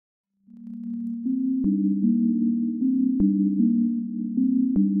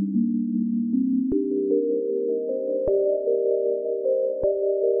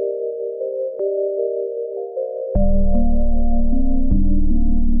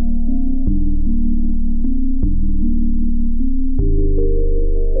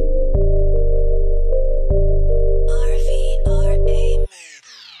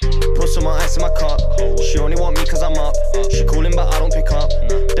Some ice in my cup. She only want me cause I'm up. She calling but I don't pick up.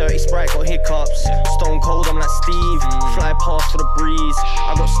 Dirty Sprite got hiccups. Stone cold I'm like Steve. Fly past for the breeze.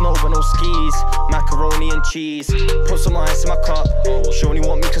 I got snow but no skis. Macaroni and cheese. Put some ice in my cup. She only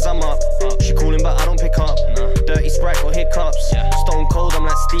want me cause I'm up. She calling but I don't pick up. Dirty Sprite got hiccups. Stone cold I'm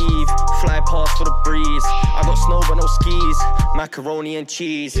like Steve. Fly past for the breeze. I got snow but no skis. Macaroni and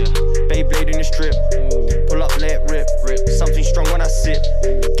cheese. Beyblade in the strip. Pull up, let it rip. Something strong when I sip.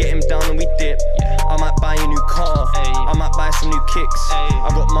 Get him down and we dip. I might buy a new car. I might buy some new kicks. I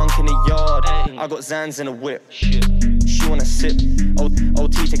got monk in the yard. I got Zans in a whip. She wanna sip.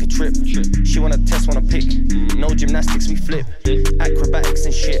 OT take a trip. She wanna test, wanna pick. No gymnastics, we flip. Acrobatics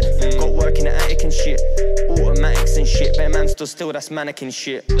and shit. Got work in the attic and shit. Automatics and shit. Bear man still, that's mannequin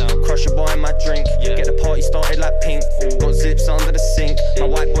shit. Crush a boy in my drink. Get the party started like Pink. Got zips under the sink. My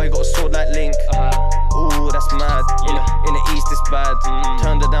white boy got a sword like Link. Ooh, that's mad. In the east it's bad.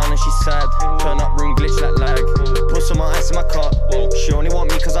 Turned her down and she's sad. Turn up room glitch like lag. Put some ice in my cup. She only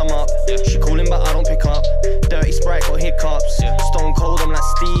want me cause I'm up. She calling but I don't pick up. Dirty Sprite got hiccups. Stone cold I'm like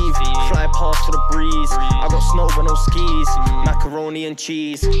Steve. Fly past for the breeze. I got snow but no skis. Macaroni and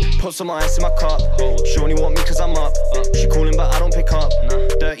cheese. Put some ice in my cup. She only want me cause I'm up. She calling but I don't pick up.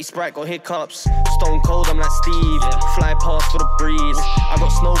 Dirty Sprite got hiccups. Stone cold I'm like Steve. Fly past for the breeze. I got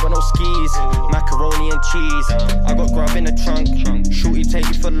snow but no skis. Macaroni and cheese. I got grub in the trunk. Shorty take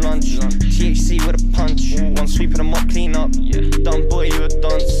you for lunch. THC with a punch. One sweep of the mop clean up. Done boy you a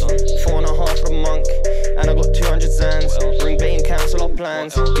dunce. 4.5 for the monk. And I got 200 Zans. Bring bait and cancel our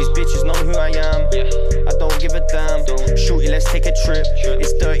plans. These bitches know who I am. I don't give a damn. Shorty let's take a trip.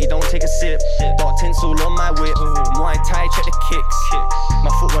 It's dirty don't take a sip. Dark tinsel on my whip. Muay Thai check the kicks.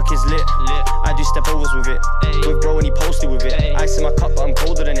 My footwork is lit. I do step overs with it. With bro and he posted with it. Ice in my cup but I'm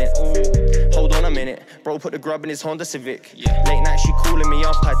colder than it. Hold on a minute. Bro put the grub in his Honda Civic. Late night she calling me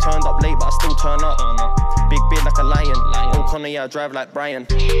up. I turned up late but I still turn up. Big beard like a lion. O'Connor yeah I drive like Brian.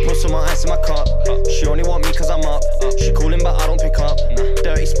 Put some ice in my cup. She only want me cause I'm up. She calling but I don't pick up.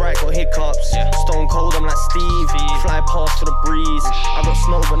 Dirty Sprite got hiccups. Stone cold I'm like Steve. Fly past for the breeze. I got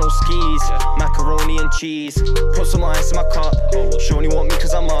snow but no skis. Macaroni and cheese. Put some ice in my cup. She only want me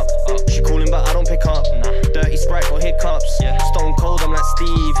cause I'm up. She calling but I don't pick up. Dirty Sprite got hiccups. Stone cold I'm like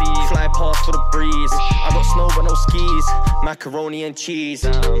Steve. Fly past for the breeze. I got snow but no skis. Macaroni and cheese.